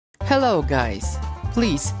Hello guys,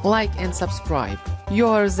 please like and subscribe.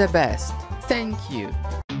 You're the best. Thank you.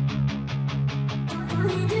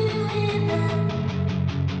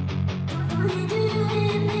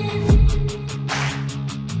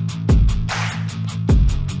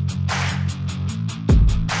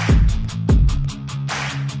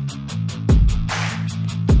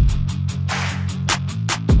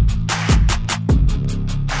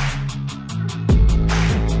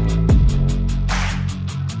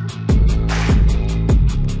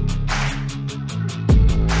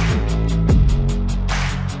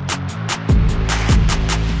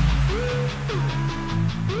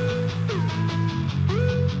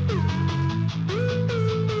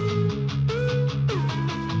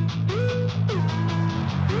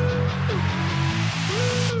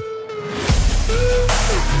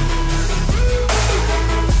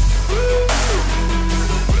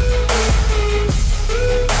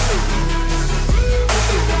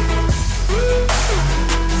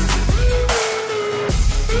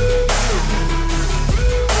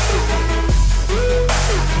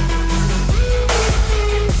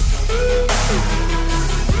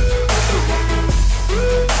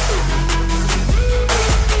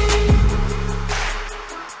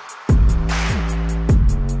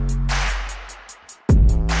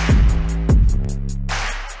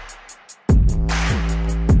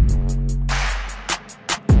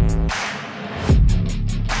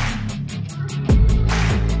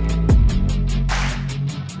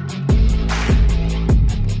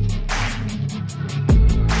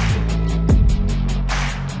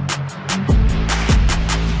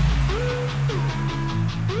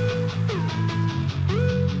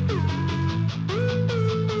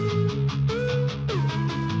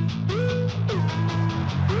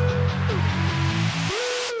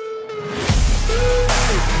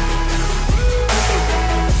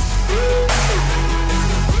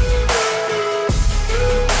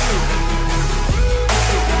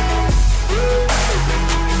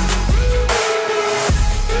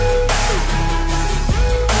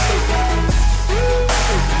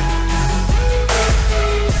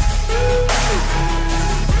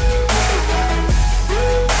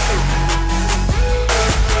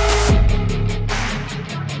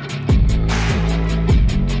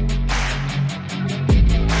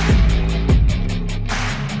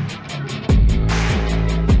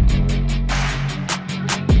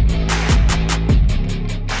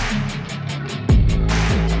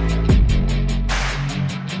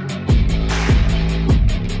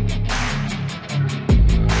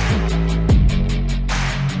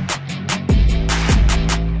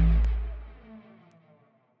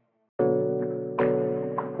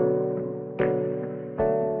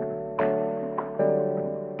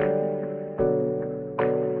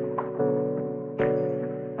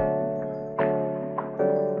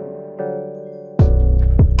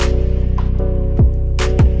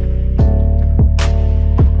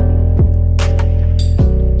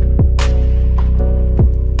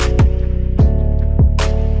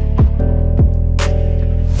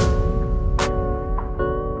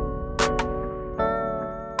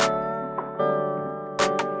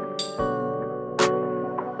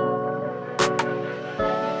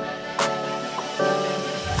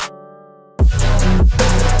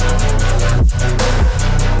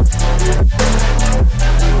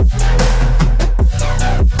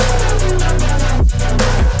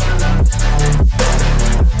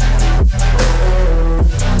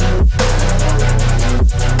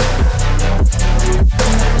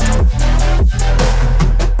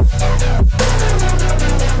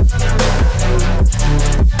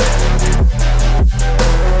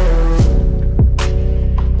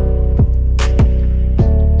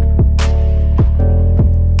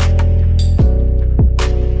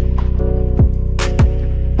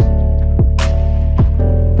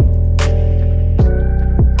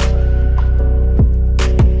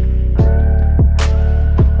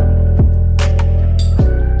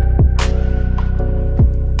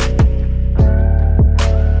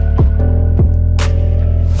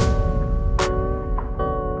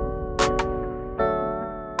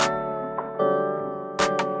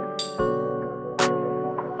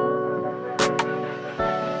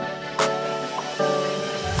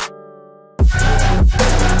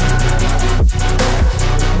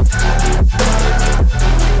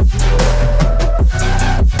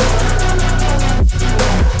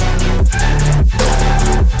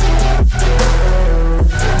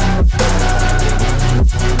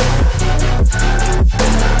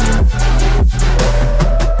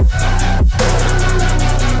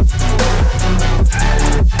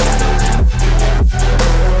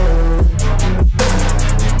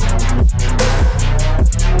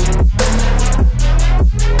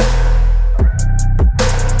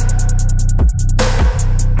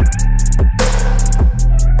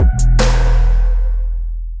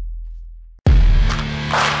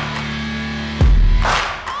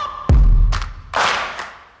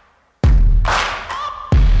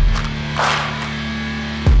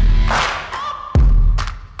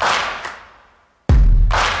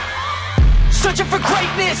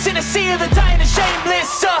 of the dying and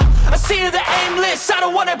shameless, a sea of the aimless. I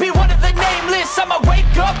don't wanna be one of the nameless. I'ma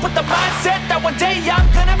wake up with the mindset that one day I'm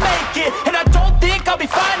gonna make it. And I don't think I'll be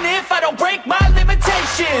fine if I don't break my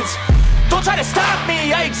limitations. Don't try to stop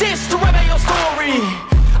me, I exist to write my own story.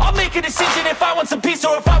 I'll make a decision if I want some peace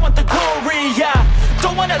or if I want the glory, yeah.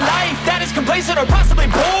 Don't want a life that is complacent or possibly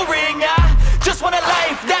boring, I just want a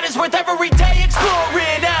life that is worth every day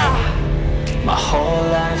exploring, My whole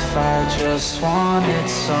life I just wanted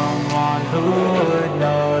someone who would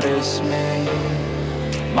notice me.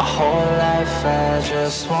 My whole life I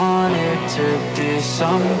just wanted to be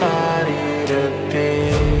somebody to be.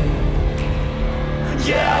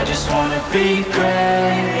 Yeah, I just wanna be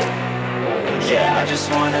great. Yeah, I just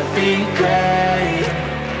wanna be great.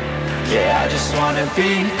 Yeah, I just wanna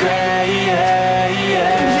be great. Yeah,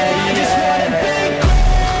 yeah, yeah, I just wanna be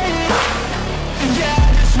great. Yeah,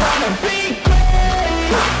 I just wanna be great.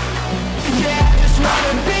 Yeah, I just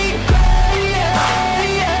wanna be great. Yeah,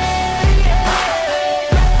 yeah, yeah,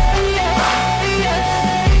 yeah,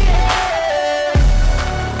 yeah.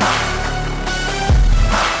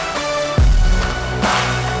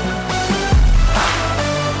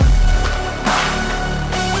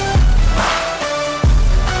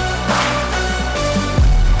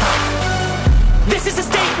 This is a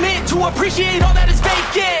statement to appreciate all that is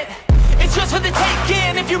vacant. It's just for the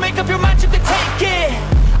taking. If you make up your mind, you can take it.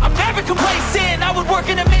 I'm never complacent. I would work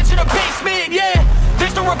in a mansion or basement, yeah.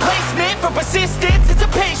 There's no replacement for persistence. It's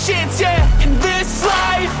a patience, yeah. In this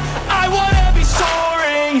life, I wanna be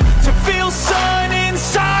soaring, to feel sun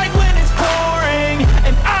inside when it's pouring.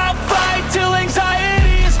 And I'll fight till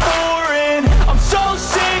anxiety is foreign. I'm so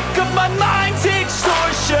sick of my mind's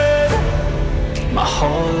extortion. My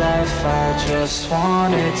whole life I just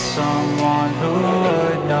wanted someone who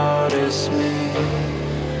would notice me.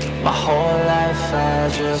 My whole life I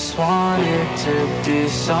just wanted to be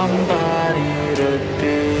somebody to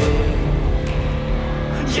be.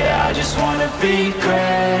 Yeah, I just wanna be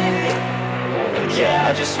great. Yeah,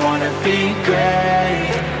 I just wanna be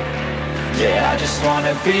great. Yeah, I just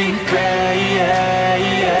wanna be great. Yeah,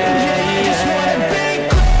 yeah, yeah.